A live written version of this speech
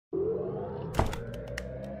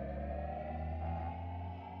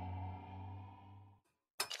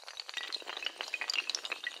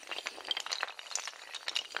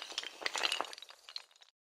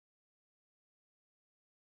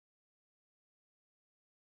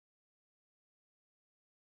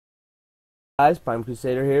Guys, Prime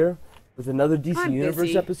Crusader here with another DC I'm Universe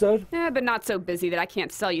busy. episode. Yeah, but not so busy that I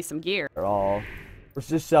can't sell you some gear. We're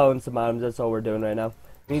just selling some items, that's all we're doing right now.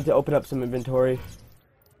 We need to open up some inventory.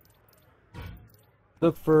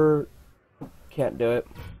 Look for... Can't do it.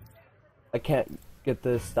 I can't get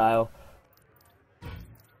this style.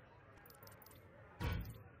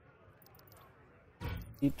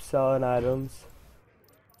 Keep selling items.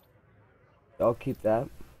 I'll keep that.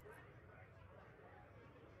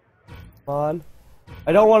 Come on.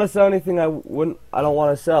 I don't want to sell anything I don't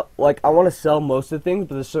want to sell. Like, I want to sell most of the things,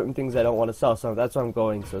 but there's certain things I don't want to sell, so that's why I'm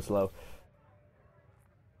going so slow.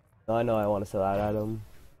 I know I want to sell that item.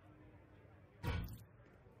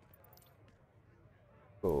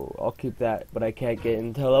 Oh, I'll keep that, but I can't get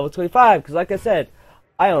until level 25, because like I said,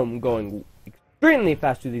 I am going extremely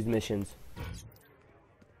fast through these missions.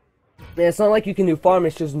 And it's not like you can do farm,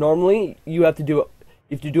 it's just normally you have to do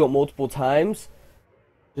it multiple times.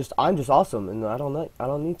 I'm just awesome, and I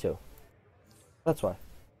don't need to. That's why.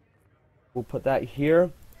 We'll put that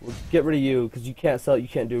here. We'll get rid of you because you can't sell it. You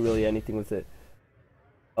can't do really anything with it.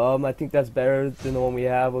 I think that's better than the one we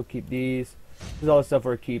have. We'll keep these. This is all the stuff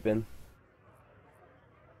we're keeping.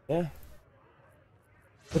 Yeah.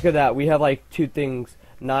 Look at that. We have like 2 things.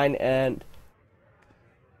 9 and...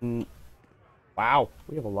 Wow.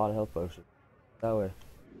 We have a lot of health potions. That way.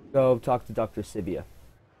 Go talk to Dr. Sivia.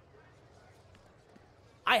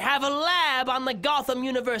 I have a lab on the Gotham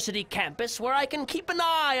University campus where I can keep an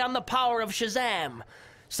eye on the power of Shazam.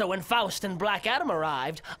 So when Faust and Black Adam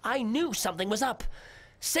arrived, I knew something was up.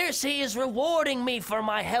 Circe is rewarding me for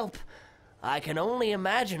my help. I can only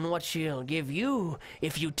imagine what she'll give you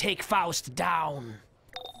if you take Faust down.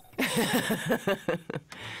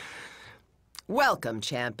 Welcome,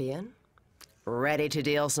 champion. Ready to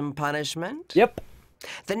deal some punishment? Yep.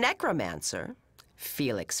 The necromancer,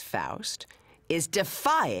 Felix Faust, is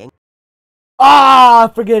defying...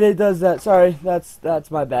 Ah, forget it does that. Sorry, that's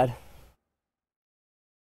my bad.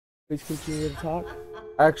 Please continue to talk.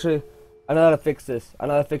 Actually, I know how to fix this.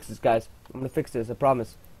 Guys. I'm gonna fix this, I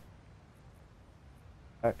promise.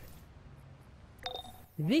 Alright.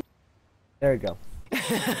 There we go.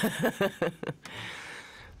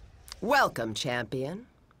 Welcome, champion.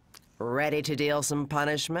 Ready to deal some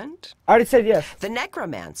punishment? I already said yes. The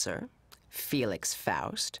necromancer, Felix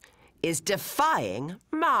Faust, is defying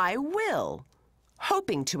my will,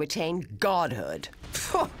 hoping to attain godhood.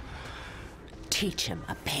 Teach him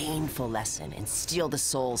a painful lesson and steal the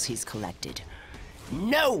souls he's collected.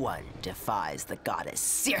 No one defies the goddess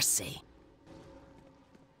Circe.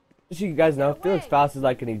 Just so you guys know, Felix Faust is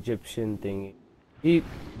like an Egyptian thing. He's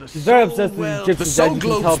very obsessed with Egyptians. The Soul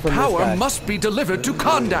Globe's power must be delivered to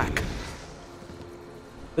Kondak.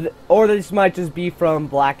 Or this might just be from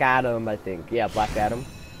Black Adam, I think. Yeah, Black Adam.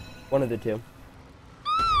 One of the two.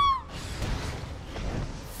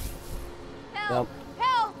 Help! Nope.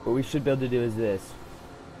 Help! What we should be able to do is this.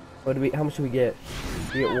 How much do we get?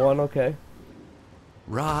 We get 1, okay.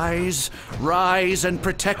 Rise, rise and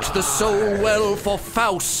protect the soul well for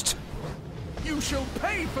Faust. You shall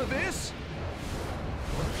pay for this.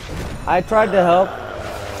 I tried to help.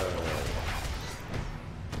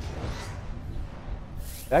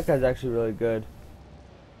 That guy's actually really good.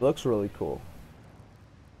 Looks really cool.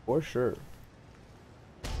 For sure.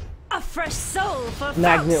 A fresh soul for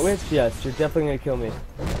Magnet Faust! Witch? Yes, you're definitely gonna kill me.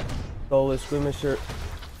 Soulless Squeamisher.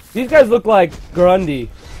 These guys look like Grundy.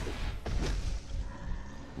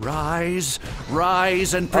 Rise,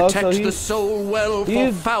 rise and protect the soul well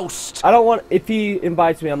for Faust. I don't want, if he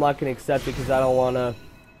invites me, I'm not gonna accept it because I don't wanna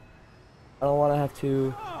have to,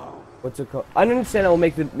 what's it called? I understand it will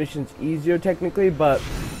make the missions easier technically, but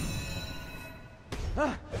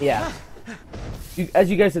yeah. As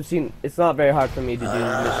you guys have seen, it's not very hard for me to do these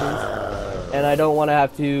missions, and I don't want to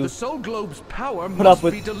have to the Soul Globe's power put up must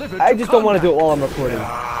with. be delivered I to just don't want to Kondak. do it while I'm recording.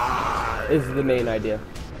 Is the main idea.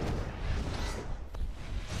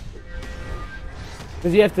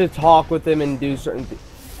 Because you have to talk with them and do certain things.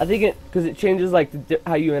 I think because it changes like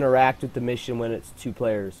how you interact with the mission when it's 2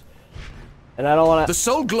 players. And I don't want to. The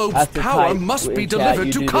Soul Globe's power must be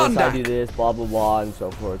delivered to Kondak. I do this, blah blah blah, and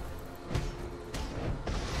so forth.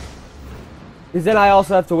 Because then I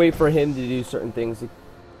also have to wait for him to do certain things.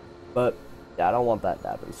 But yeah, I don't want that to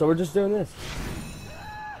happen. So we're just doing this.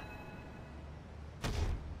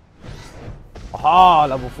 Aha,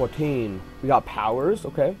 level 14. We got powers,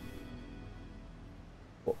 okay.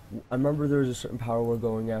 Well, I remember there was a certain power we're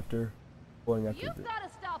going after. You've gotta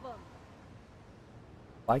stop him!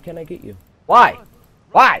 Why can't I get you? Why?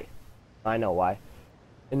 Why? I know why.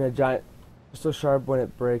 In a giant, so sharp when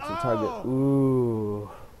it breaks the target. Ooh,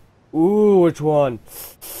 which one?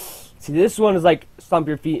 See, this one is like stomp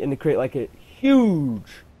your feet and to create like a huge.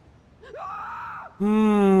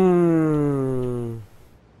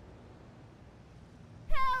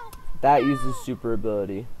 That uses super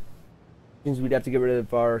ability. Means we'd have to get rid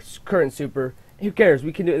of our current super. Who cares?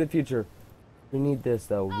 We can do it in the future. We need this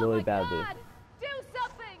though, really badly. God. Do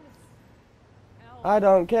something. I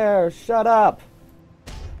don't care. Shut up.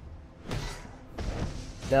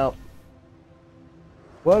 Now,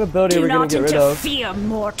 what ability are we gonna get rid of? Fear,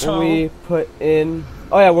 mortal. When we put in,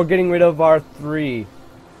 oh yeah, we're getting rid of our 3.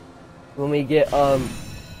 When we get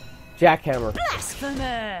jackhammer.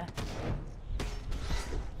 Blasphemer.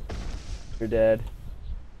 You're dead.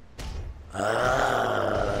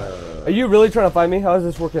 Are you really trying to find me? How is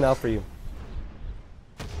this working out for you?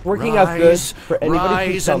 Working out good for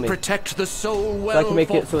anybody. Please tell me. Protect the soul well, so I can make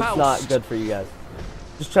it so Faust. it's not good for you guys.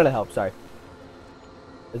 Just trying to help. Sorry.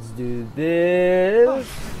 Let's do this.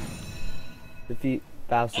 Defeat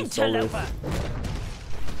Faust's soulless.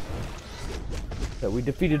 So we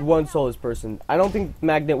defeated one soulless person. I don't think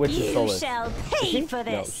Magnet Witch is soulless. You shall pay for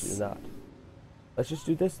this. No, she's not. Let's just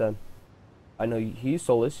do this then. I know he's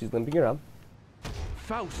soulless. He's limping around.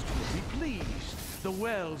 Faust will be pleased. The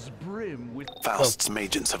wells brim with... Faust's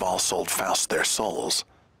mages have all sold Faust their souls,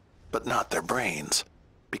 but not their brains,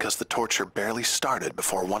 because the torture barely started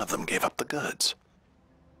before one of them gave up the goods.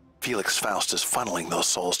 Felix Faust is funneling those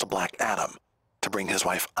souls to Black Adam to bring his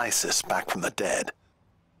wife Isis back from the dead.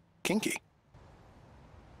 Kinky.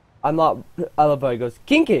 I'm not. I love how he goes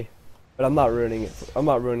kinky, but I'm not ruining it. I'm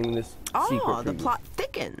not ruining this secret. Oh, the plot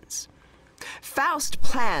thickens. Faust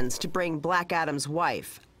plans to bring Black Adam's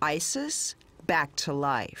wife, Isis, back to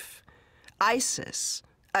life. Isis,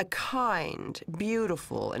 a kind,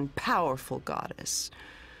 beautiful, and powerful goddess.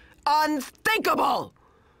 Unthinkable!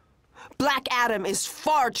 Black Adam is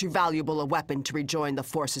far too valuable a weapon to rejoin the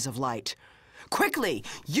forces of light. Quickly,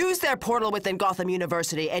 use their portal within Gotham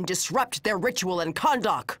University and disrupt their ritual and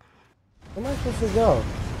conduct. Where am I supposed to go?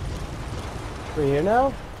 We're here now?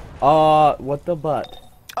 What the butt?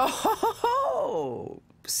 Oh,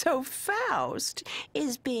 so Faust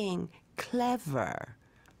is being clever.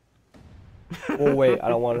 Oh wait, I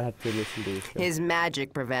don't want to have to listen to this. His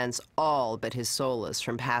magic prevents all but his soulless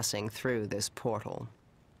from passing through this portal.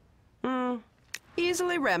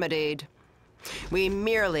 Easily remedied. We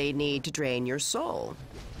merely need to drain your soul.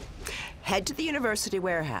 Head to the university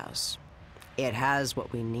warehouse. It has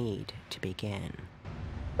what we need to begin.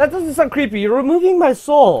 That doesn't sound creepy. You're removing my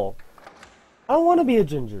soul. I don't want to be a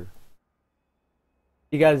ginger.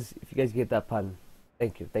 If you guys get that pun,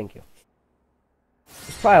 thank you, thank you.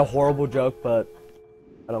 It's probably a horrible joke, but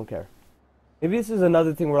I don't care. Maybe this is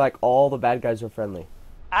another thing where like all the bad guys are friendly.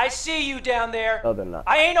 I see you down there. No, they're not.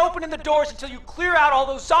 I ain't opening the doors until you clear out all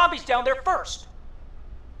those zombies down there first.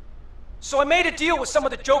 So I made a deal with some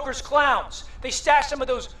of the Joker's clowns. They stashed some of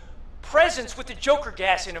those presents with the Joker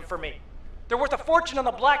gas in them for me. They're worth a fortune on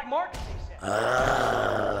the black market, they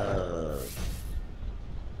said.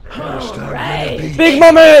 Big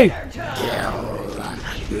Mummy!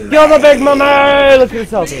 Kill the Big Mummy! Look at his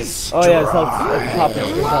health. Oh yeah, his health's at the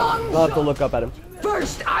top. I'll have to look up at him.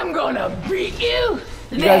 First, I'm gonna beat you,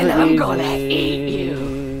 You guys then are I'm easy. gonna eat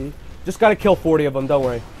you. Just gotta kill 40 of them, don't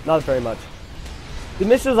worry. Not very much. The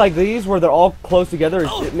missions like these, where they're all close together,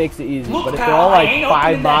 it makes it easy. Look, But if they're pal, all I like ain't 5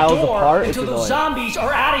 opening that miles door apart, it's until those annoying. zombies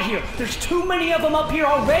are out of here. There's too many of them up here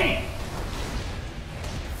already.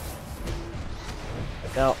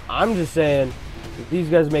 Now, I'm just saying, that these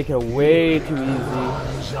guys make it way too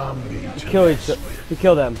easy to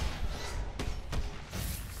kill them.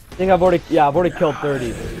 I think I've already killed 30.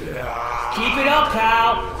 Keep it up,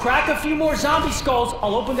 pal. Crack a few more zombie skulls.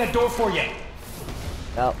 I'll open that door for you.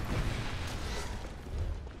 Now,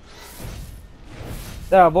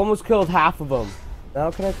 there, I've almost killed half of them.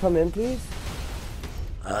 Now, can I come in, please?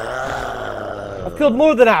 I've killed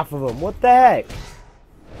more than half of them. What the heck?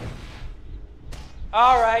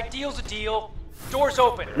 All right, deal's a deal. Door's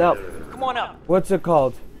open. Now, Come on up. what's it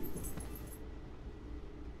called?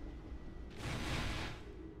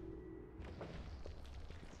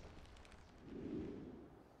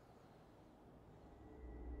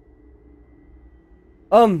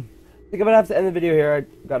 I think I'm gonna have to end the video here. I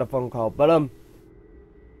got a phone call, but don't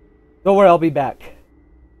worry, I'll be back.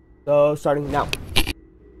 So starting now.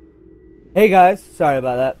 Hey guys, sorry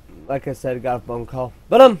about that. Like I said, I got a phone call,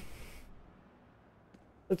 but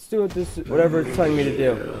let's do whatever it's telling me to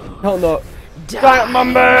do. Hell no, Giant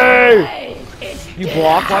Mummy! You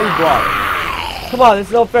block? Why you block? Come on, this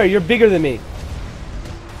is not fair. You're bigger than me.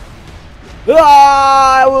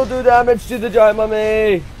 I will do damage to the Giant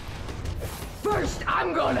Mummy. First,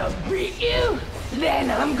 I'm gonna beat you, then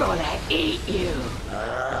I'm gonna eat you.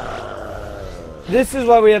 This is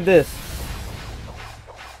why we have this.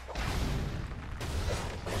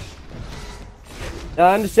 Now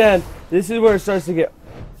I understand. This is where it starts to get.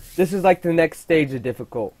 This is like the next stage of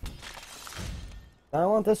difficult. I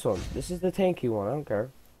want this one. This is the tanky one. I don't care.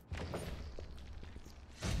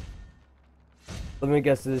 Let me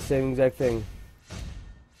guess. It's the same exact thing.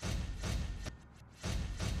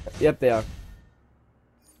 Yep, they are.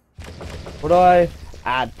 What do I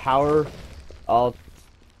add? Power. I'll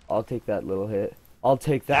take that little hit. I'll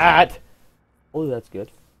take that. Oh, that's good.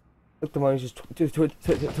 Look, the money's just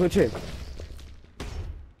twitching.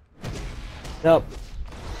 Now,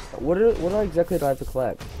 what exactly do I have to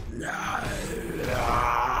collect? Let's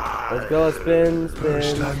go, spin,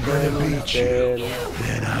 First spin, I'm gonna beat spin. you,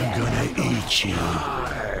 then I'm gonna eat you.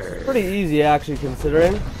 Pretty easy, actually,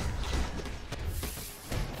 considering.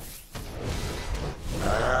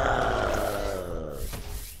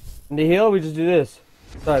 And to heal, we just do this.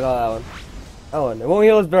 Sorry, not that one. That one. It won't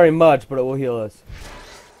heal us very much, but it will heal us.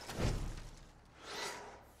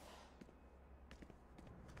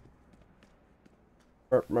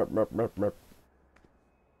 Merp, merp, merp, merp, merp.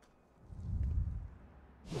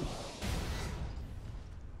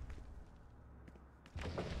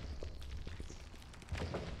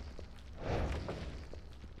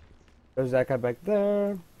 There's that guy back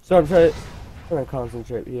there. So I'm trying to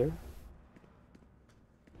concentrate here.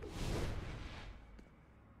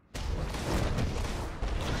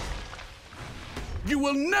 You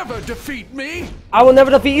will never defeat me! I will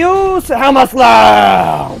never defeat you, Hammer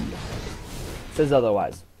Slam! Says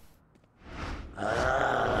otherwise.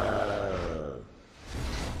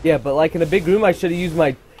 Yeah, but like in a big room, I should have used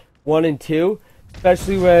my 1 and 2,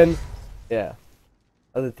 especially when, yeah,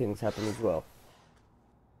 other things happen as well.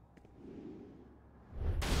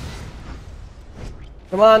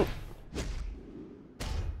 Come on!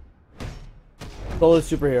 Solo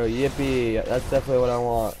superhero, yippee! That's definitely what I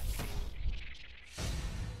want.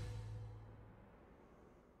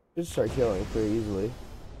 Just start killing pretty easily.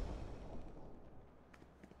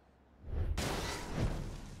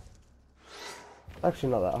 Actually,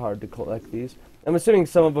 not that hard to collect these. I'm assuming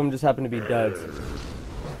some of them just happen to be duds. You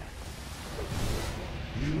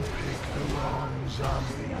picked the wrong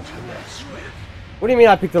zombie to mess with. What do you mean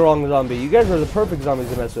I picked the wrong zombie? You guys are the perfect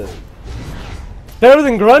zombies to mess with. Better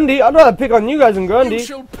than Grundy. I'd rather pick on you guys than Grundy. You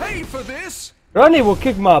shall pay for this. Grundy will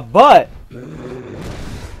kick my butt.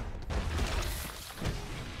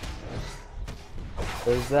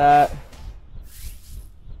 There's that.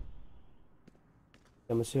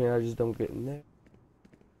 I'm assuming I just don't get in there.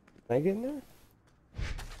 Can I get in there?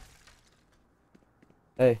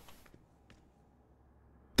 Hey.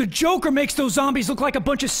 The Joker makes those zombies look like a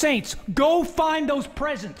bunch of saints. Go find those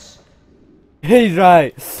presents. He's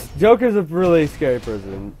right. Joker's a really scary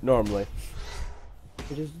person, normally.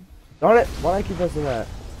 Just, darn it, why do I keep pressing that?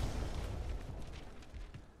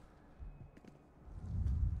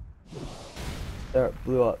 There, it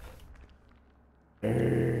blew up.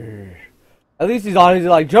 At least he's honest,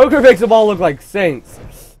 like, Joker makes them all look like saints.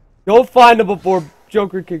 Go find them before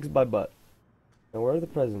Joker kicks my butt. Now, where are the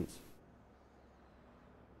presents?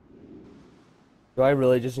 Do I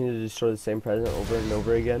really just need to destroy the same present over and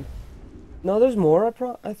over again? No, there's more. I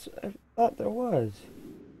thought there was.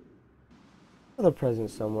 Another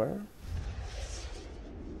present somewhere.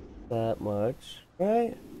 That much,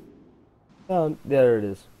 right? Oh, there it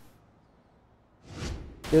is.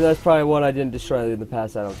 Yeah, that's probably one I didn't destroy in the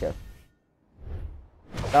past. I don't care.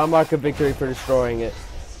 I'll mark a victory for destroying it.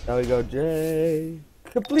 Now we go, J.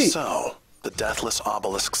 Complete. So, the deathless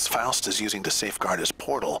obelisks Faust is using to safeguard his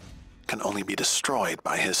portal can only be destroyed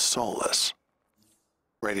by his soulless.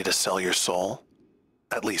 Ready to sell your soul?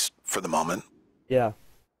 At least for the moment. Yeah.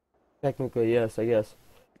 Technically, yes, I guess.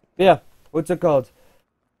 Yeah, what's it called?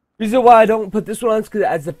 Reason why I don't put this one on is because it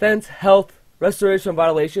adds defense, health, restoration,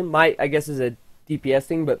 violation. Might, I guess, is a DPS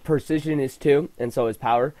thing, but precision is 2, and so is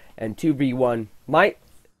power. And 2v1. Might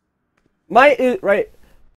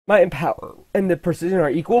and power and the precision are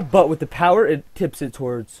equal, but with the power, it tips it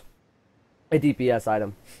towards a DPS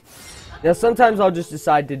item. Now, sometimes I'll just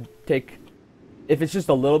decide to take, if it's just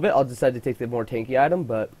a little bit, I'll decide to take the more tanky item,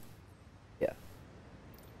 but yeah.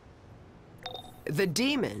 The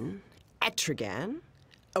demon, Etrigan,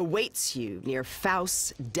 awaits you near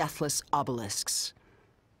Faust's deathless obelisks.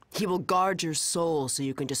 He will guard your soul so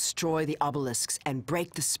you can destroy the obelisks and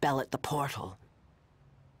break the spell at the portal.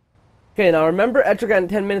 Okay, now remember Etrigan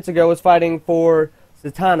 10 minutes ago was fighting for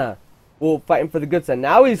Satana. Well, fighting for the good side.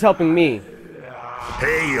 Now he's helping me.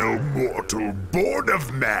 Hail, mortal, born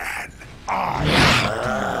of man! I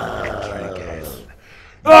am Etrigan.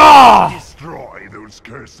 Ah! Destroy those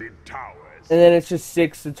cursed towers. And then it's just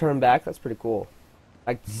 6 to turn back. That's pretty cool.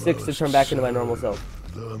 Like 6 to turn back into my normal self.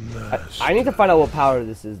 I need to find out what power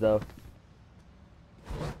this is, though.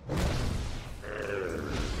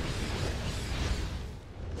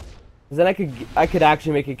 Cause then I could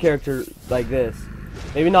actually make a character like this.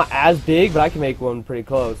 Maybe not as big, but I can make one pretty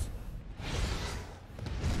close.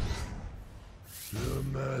 The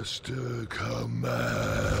master commands.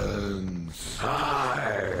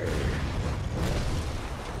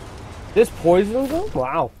 This poisons them?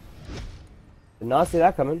 Wow. Did not see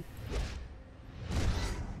that coming.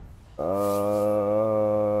 Run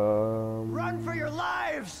for your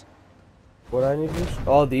lives! What I need to do?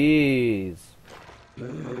 Oh, these.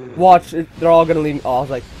 Watch, they're all gonna leave me. Oh, I was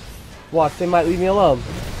like, watch, they might leave me alone.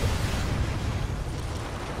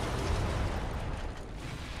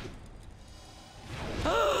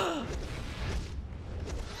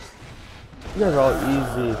 You guys are all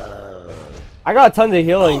easy. I got tons of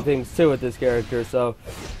healing things too with this character, so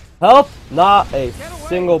help, not a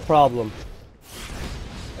single problem.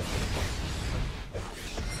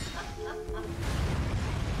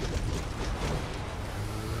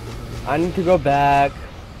 I need to go back.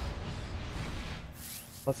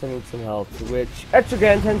 Plus I need some help, which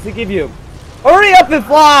Etrigan tends to give you. Hurry up and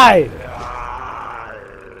fly!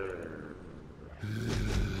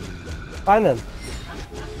 Find them.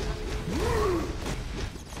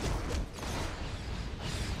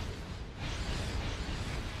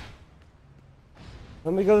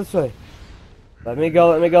 Let me go this way. Let me go,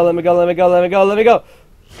 let me go, let me go, let me go, let me go, let me go.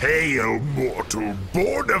 Hail, mortal,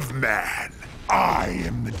 born of man! I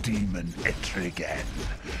am the demon Etrigan.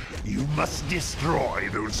 You must destroy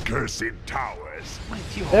those cursed towers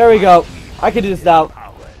with your There we go. mighty I can do this now.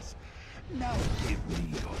 powers. Now give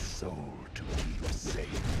me your soul to keep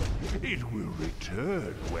safe. It will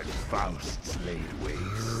return when Faust's laid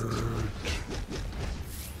waste.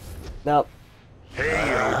 Now,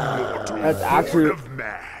 Hail, mortal, that's born actually, of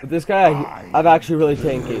man! with this guy, I'm actually really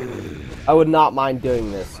tanky. I would not mind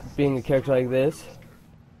doing this. Being a character like this.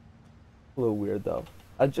 A little weird though.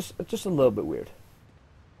 Just a little bit weird.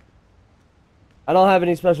 I don't have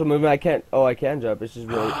any special movement. I can't. Oh, I can jump. It's just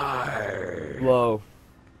really low.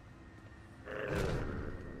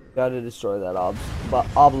 Gotta destroy that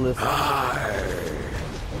obelisk.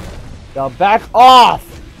 Now back off.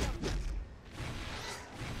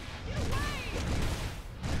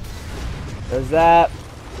 There's that.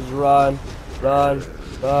 Just run, run,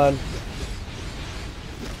 run.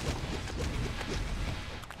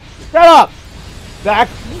 Shut up! Back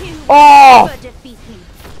off! Never defeat me.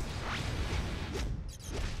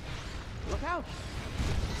 Look out!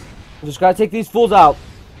 Just gotta take these fools out.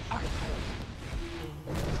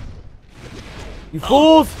 You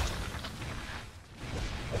fools!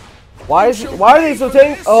 Why are they so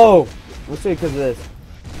tank? Oh, let's see, because of this.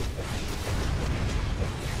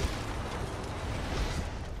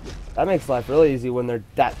 That makes life really easy when they're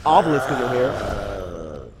that obelisk isn't here.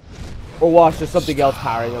 Or watch, there's something else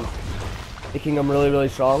powering them, making them really, really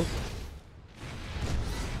strong.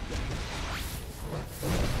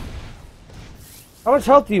 How much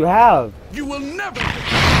health do you have? You will never.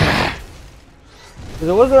 Because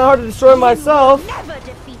it wasn't hard to destroy myself. Never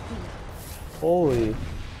defeat me. Holy.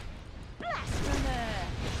 Blasphemer.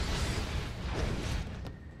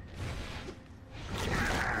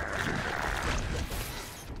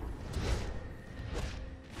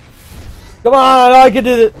 Come on, I can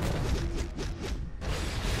do it.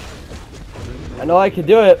 I know I can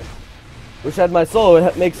do it. Wish I had my soul.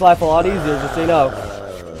 It makes life a lot easier, just so you know.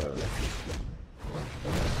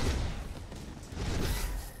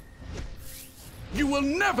 You will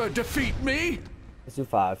never defeat me. Let's do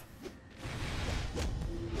 5.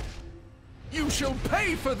 You shall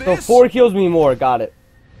pay for this. So 4 kills me more. Got it.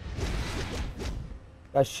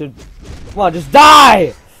 I should. Come on, just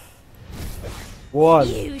die. 1,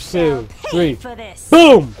 You shall 2, pay 3. for this.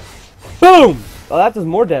 Boom! Boom! Oh, that does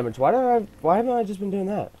more damage. Why haven't I just been doing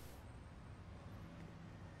that?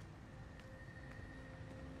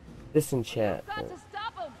 Disenchant. Got to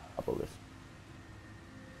stop him. Obelisk.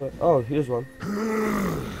 Oh, here's one.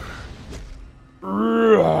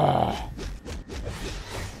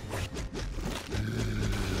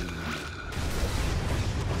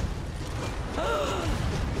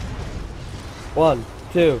 One,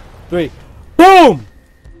 2, 3. Boom!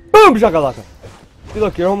 Boom! Shakalaka. See,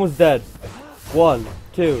 look, you're almost dead. 1,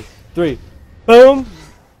 2, 3. Boom!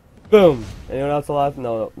 Boom. Anyone else alive?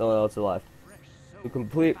 No, no one else alive. You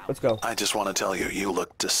complete. Let's go. I just want to tell you, you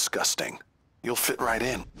look disgusting. You'll fit right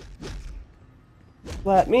in.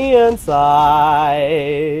 Let me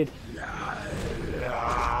inside.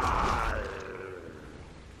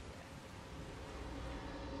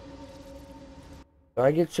 If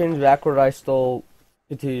I get changed backward, I still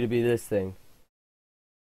continue to be this thing.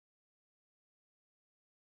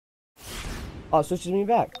 Oh, it switches me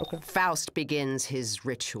back. Okay. Faust begins his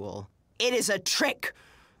ritual. It is a trick.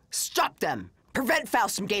 Stop them! Prevent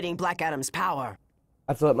Faust from gaining Black Adam's power!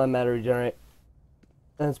 I have to let my mana regenerate.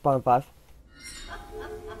 And spawn 5.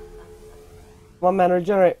 Come on, mana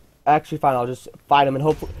regenerate. Actually, fine, I'll just fight him and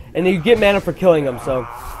hope. And then you get mana for killing him, so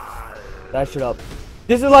that should help.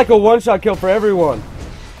 This is like a one-shot kill for everyone.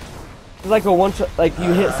 It's like a one-shot, like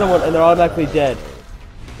you hit someone and they're automatically dead.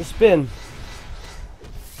 Just spin.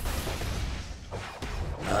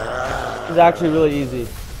 It's actually really easy.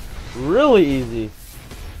 Really easy.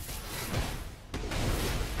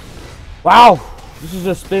 Wow! This is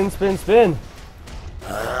just spin, spin, spin.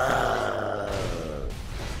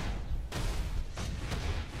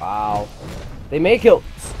 Wow. They make it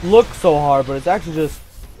look so hard, but it's actually just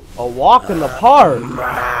a walk in the park.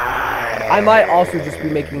 I might also just be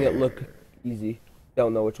making it look easy.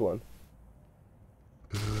 Don't know which one.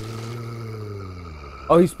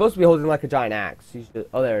 Oh, he's supposed to be holding like a giant axe.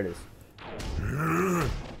 Oh, there it is.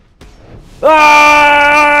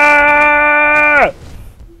 Ah!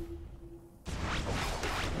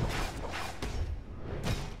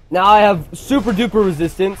 Now I have super duper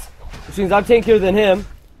resistance, which means I'm tankier than him.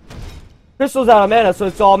 Crystal's out of mana, so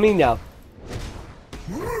it's all me now.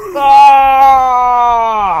 Ah!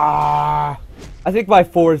 I think my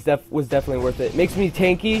 4 was definitely worth it. It makes me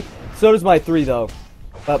tanky. So does my 3 though.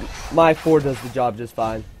 But my 4 does the job just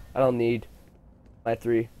fine. I don't need my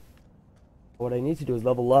 3. What I need to do is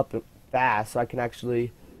level up fast so I can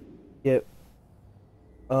actually get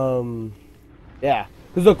yeah.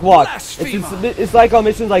 Because look, watch. It's like on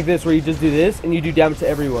missions like this where you just do this and you do damage to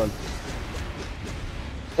everyone.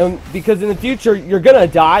 And because in the future you're gonna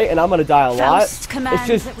die and I'm gonna die a lot. It's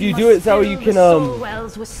just you do it so you can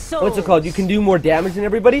what's it called? You can do more damage than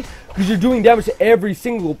everybody because you're doing damage to every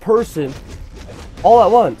single person all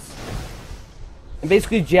at once. And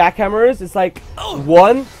basically jackhammers, it's like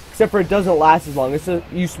one, except for it doesn't last as long. It's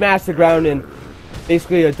you smash the ground and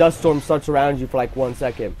basically a dust storm starts around you for like 1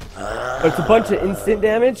 second. But it's a bunch of instant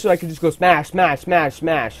damage, so I can just go smash, smash, smash,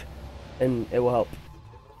 smash, and it will help.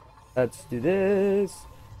 Let's do this.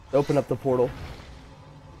 Open up the portal.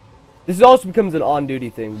 This also becomes an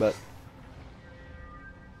on-duty thing, but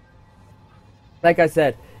like I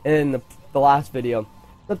said in the last video,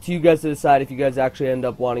 it's up to you guys to decide if you guys actually end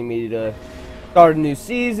up wanting me to start a new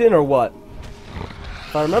season or what.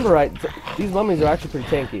 If I remember right, these mummies are actually pretty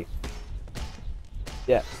tanky.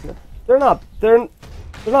 Yeah, they're not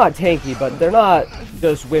tanky, but they're not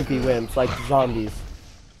just wimpy wimps like zombies.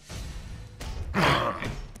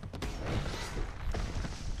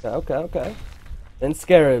 Okay. And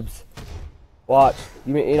scarabs. Watch.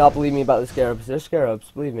 You may not believe me about the scarabs. They're scarabs,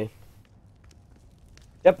 believe me.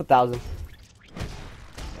 Yep, 1,000.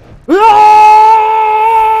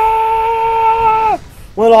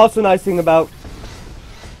 One also nice thing about,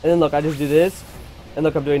 and then look, I just do this, and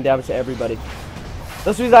look, I'm doing damage to everybody.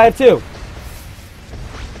 That's the reason I have 2.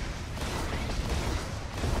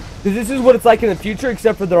 Because this is what it's like in the future,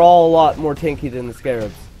 except for they're all a lot more tanky than the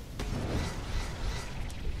scarabs.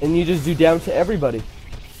 And you just do damage to everybody.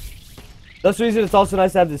 That's the reason it's also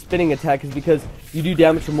nice to have the spinning attack, is because you do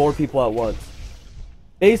damage to more people at once.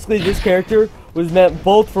 Basically, this character was meant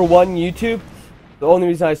both for one, YouTube. The only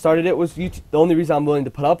reason I started it was YouTube. The only reason I'm willing to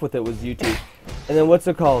put up with it was YouTube. And then what's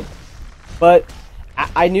it called? But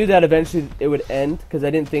I knew that eventually it would end, because I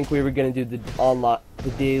didn't think we were going to do the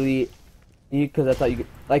daily, because I thought you could,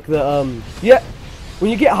 like yeah, when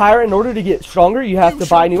you get higher, in order to get stronger, you have to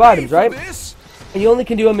buy new items, right? And you only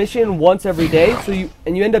can do a mission once every day, so you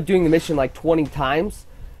end up doing the mission like 20 times.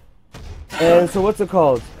 And so what's it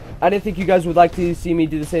called? I didn't think you guys would like to see me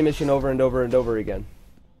do the same mission over and over and over again.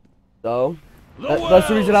 So that's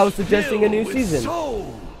the reason I was suggesting a new season.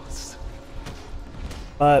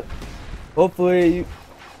 But hopefully you...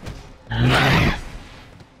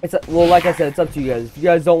 well, like I said, it's up to you guys. If you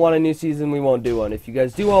guys don't want a new season, we won't do one. If you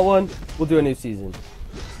guys do want one, we'll do a new season.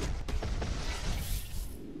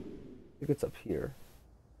 I think it's up here.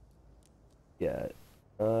 Yeah,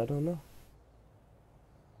 I don't know.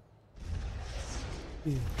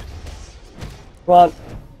 Come on.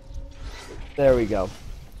 There we go.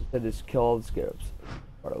 I just kill all the scarabs.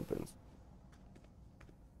 Part opens.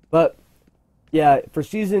 But yeah, for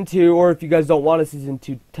season 2, or if you guys don't want a season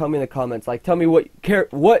 2, tell me in the comments. Like, tell me what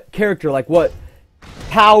character, like what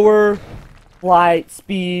power, flight,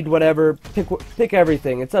 speed, whatever. Pick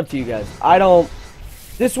everything. It's up to you guys. I don't.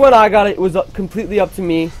 This one I got it was completely up to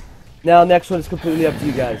me. Now next one is completely up to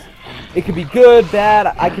you guys. It could be good, bad.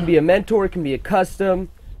 I can be a mentor. It can be a custom.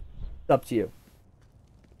 It's up to you.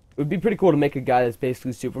 It would be pretty cool to make a guy that's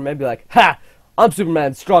basically Superman. Be like, ha! I'm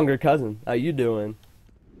Superman's stronger cousin. How you doing?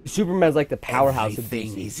 Superman's like the powerhouse of DC.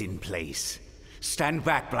 Everything is in place. Stand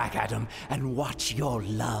back, Black Adam, and watch your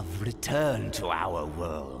love return to our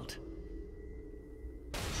world.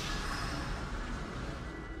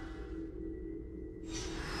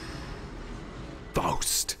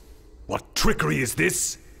 Faust! What trickery is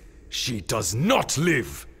this? She does not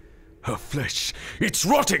live! Her flesh, it's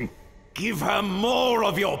rotting! Give her more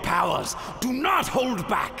of your powers! Do not hold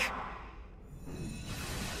back!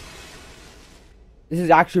 This is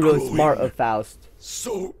actually really smart of Faust.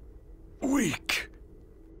 So weak.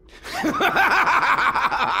 The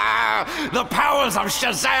powers of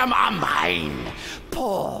Shazam are mine!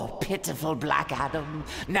 Poor, pitiful Black Adam,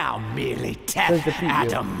 now merely Says the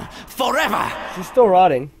Adam, forever! She's still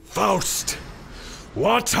rotting. Faust!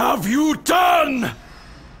 What have you done?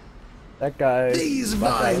 That guy. These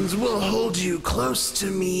vines will hold you close to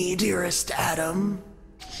me, dearest Adam.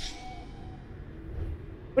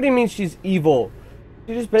 What do you mean she's evil?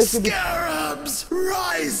 She just basically. Scarabs,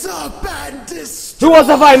 rise up and destroy! Who wants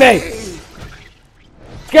to fight me?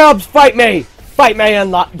 Scarabs, fight me! Fight me and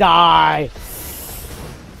not die!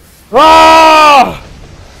 Ah!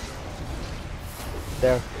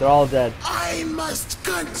 They're all dead. I must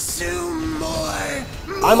consume more!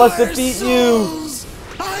 I must defeat souls.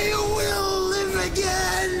 I will live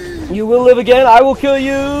again! You will live again. I will kill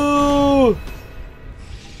you.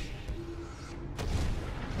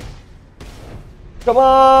 Come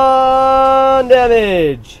on,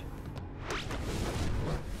 damage.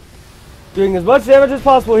 Doing as much damage as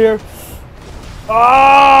possible here.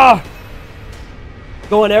 Ah!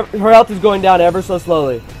 Her health is going down ever so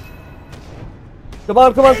slowly. Come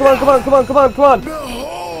on, come on, come on, come on, come on, come on, come on.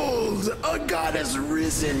 Behold, a god has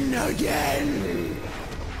risen again.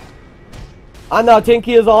 I'm now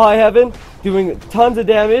Tinky is all high heaven, doing tons of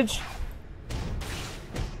damage.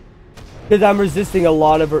 Because I'm resisting a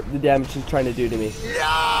lot of the damage she's trying to do to me.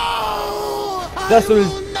 No! That's I what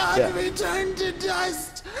will not return to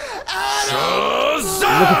dust. Shazam! Look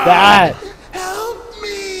at that! Help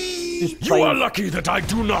me! Just You are lucky that I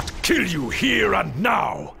do not kill you here and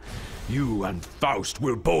now. You and Faust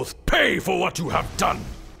will both pay for what you have done.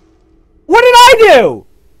 What did I do?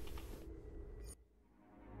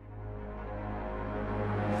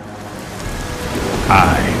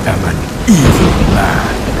 I am an evil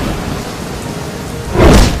man.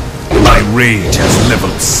 My rage has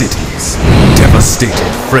leveled cities,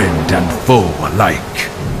 devastated friend and foe alike.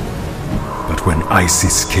 But when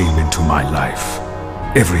Isis came into my life,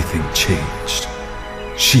 everything changed.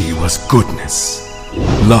 She was goodness,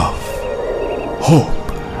 love, hope.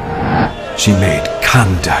 She made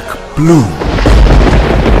Kandak bloom.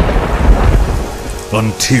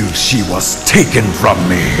 Until she was taken from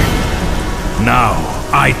me. Now,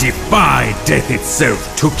 I defy death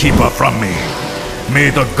itself to keep her from me. May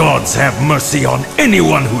the gods have mercy on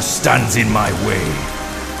anyone who stands in my way.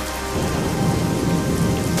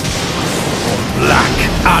 Black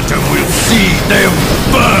Adam will see them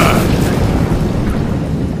burn!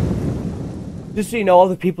 Just so you know, all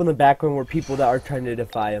the people in the background were people that are trying to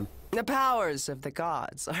defy him. The powers of the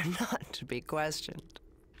gods are not to be questioned.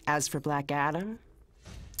 As for Black Adam,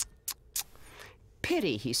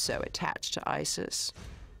 pity he's so attached to Isis.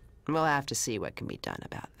 We'll have to see what can be done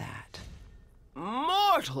about that.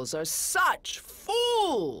 Mortals are such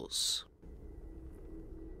fools!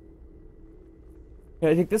 Can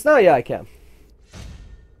I take this now? Yeah, I can.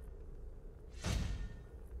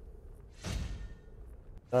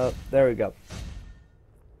 There we go.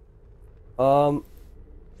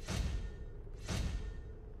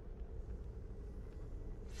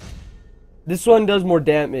 This one does more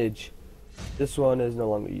damage. This one is no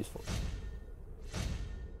longer useful.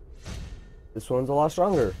 This one's a lot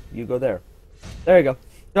stronger. You go there. There you go.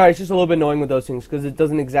 Sorry, it's just a little bit annoying with those things because it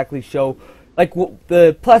doesn't exactly show, like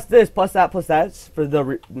the plus this, plus that, plus that's for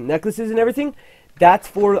the necklaces and everything. That's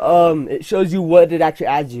for it shows you what it actually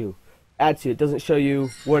adds to. It doesn't show you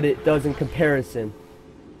what it does in comparison.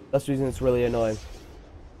 That's the reason it's really annoying.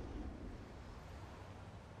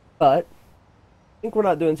 But I think we're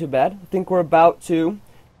not doing too bad. I think we're about to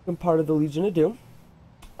become part of the Legion of Doom.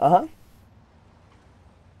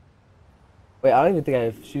 Wait, I don't even think I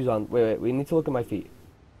have shoes on. Wait, we need to look at my feet.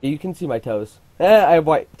 You can see my toes. I have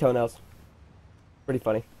white toenails. Pretty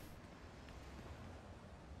funny.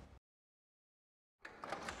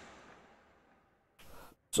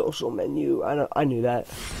 Social menu. I knew that.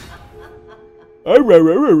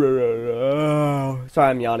 Sorry,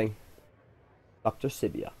 I'm yawning. Dr.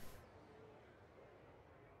 Sivia.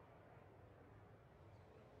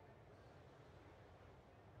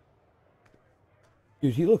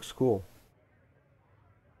 Dude, he looks cool.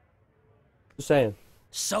 Just saying.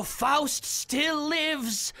 So Faust still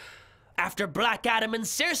lives, After Black Adam and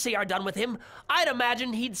Cersei are done with him, I'd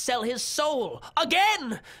imagine he'd sell his soul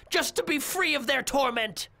again, just to be free of their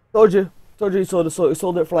torment. Told you he sold his soul. He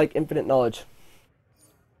sold it for like infinite knowledge.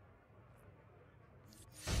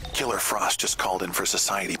 Killer Frost just called in for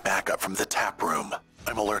society backup from the tap room.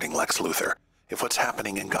 I'm alerting Lex Luthor. If what's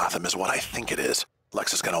happening in Gotham is what I think it is,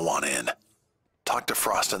 Lex is gonna want in. Talk to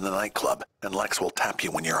Frost in the nightclub, and Lex will tap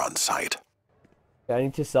you when you're on site. Yeah, I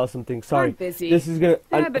need to sell something. Sorry. I'm busy. This is gonna.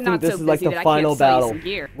 I but think not this so is like busy the that I final can't sell you battle some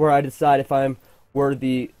gear. where I decide if I'm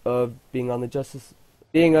worthy of being on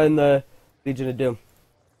being in the Legion of Doom.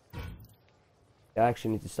 Yeah, I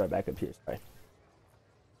actually need to start back up here. Sorry.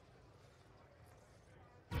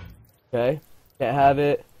 Okay. Can't have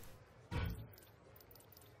it.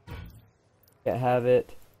 Can't have it.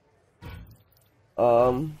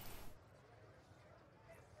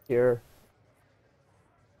 Here.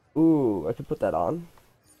 Ooh, I could put that on.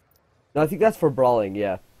 No, I think that's for brawling,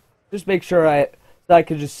 yeah. Just make sure I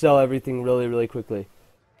could just sell everything really, really quickly.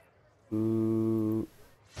 Ooh.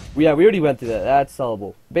 Yeah, we already went through that. That's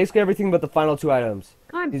sellable. Basically everything but the final 2 items.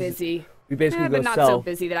 I'm busy. We basically go but not sell. so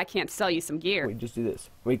busy that I can't sell you some gear. We just do this.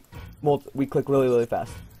 We click really, really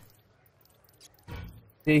fast.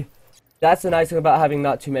 See? That's the nice thing about having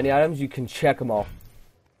not too many items. You can check them all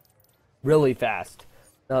really fast.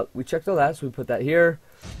 Now, we checked all that, so we put that here.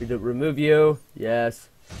 We did remove you. Yes.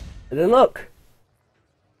 And then look.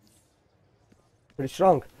 Pretty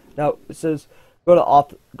strong. Now, it says go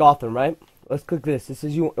to Gotham, right? Let's click this. It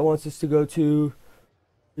says it wants us to go to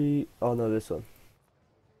oh no, this one.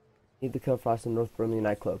 Need to kill Frost in North Burnley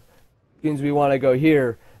nightclub. Which means we want to go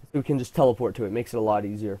here, so we can just teleport to it. Makes it a lot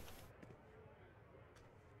easier.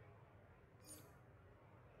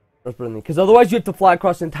 North Burnley, because otherwise you have to fly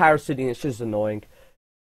across the entire city, and it's just annoying.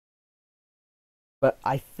 But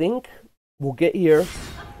I think we'll get here,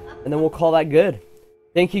 and then we'll call that good.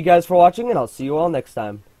 Thank you guys for watching, and I'll see you all next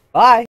time. Bye!